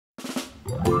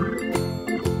The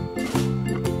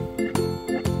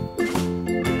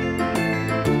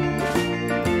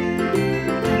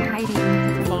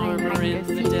farmer in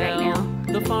the dell,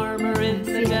 the farmer in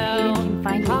the dell.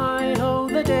 Hi-ho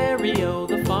the dairy-o,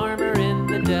 the farmer in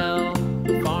the dell.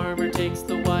 The farmer takes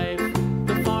the wife,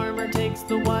 the farmer takes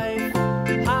the wife.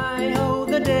 Hi-ho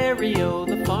the dairy-o,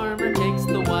 the farmer takes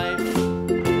the wife.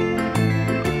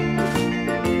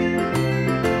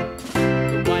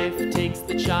 The wife takes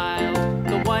the child,